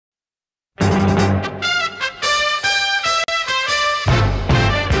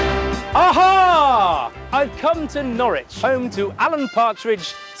come to Norwich, home to Alan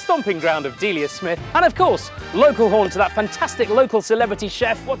Partridge, stomping ground of Delia Smith, and of course, local haunt to that fantastic local celebrity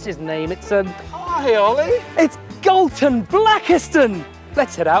chef. What's his name? It's Hi, Ollie. It's Galton Blackiston.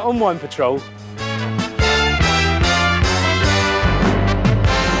 Let's head out on wine patrol.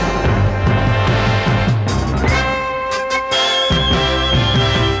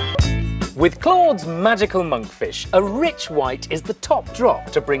 With Claude's magical monkfish, a rich white is the top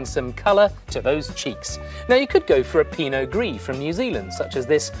drop to bring some colour to those cheeks. Now you could go for a Pinot Gris from New Zealand, such as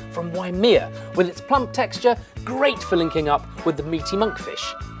this from Waimea, with its plump texture, great for linking up with the meaty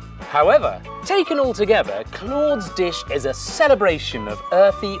monkfish. However, taken all together, Claude's dish is a celebration of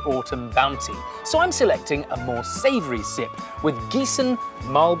earthy autumn bounty, so I'm selecting a more savoury sip with Gießen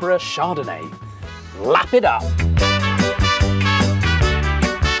Marlborough Chardonnay. Lap it up!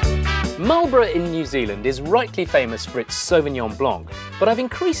 Marlborough in New Zealand is rightly famous for its Sauvignon Blanc, but I've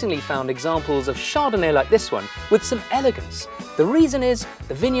increasingly found examples of Chardonnay like this one with some elegance. The reason is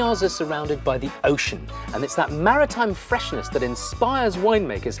the vineyards are surrounded by the ocean, and it's that maritime freshness that inspires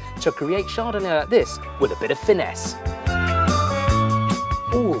winemakers to create Chardonnay like this with a bit of finesse.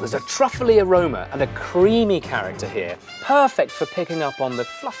 Ooh, there's a truffly aroma and a creamy character here, perfect for picking up on the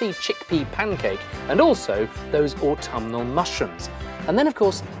fluffy chickpea pancake and also those autumnal mushrooms. And then of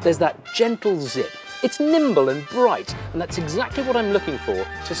course there's that gentle zip. It's nimble and bright, and that's exactly what I'm looking for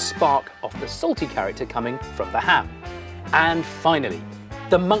to spark off the salty character coming from the ham. And finally,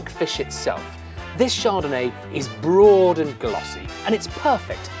 the monkfish itself. This Chardonnay is broad and glossy, and it's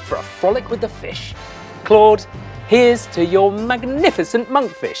perfect for a frolic with the fish. Claude, here's to your magnificent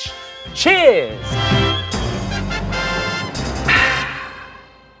monkfish. Cheers!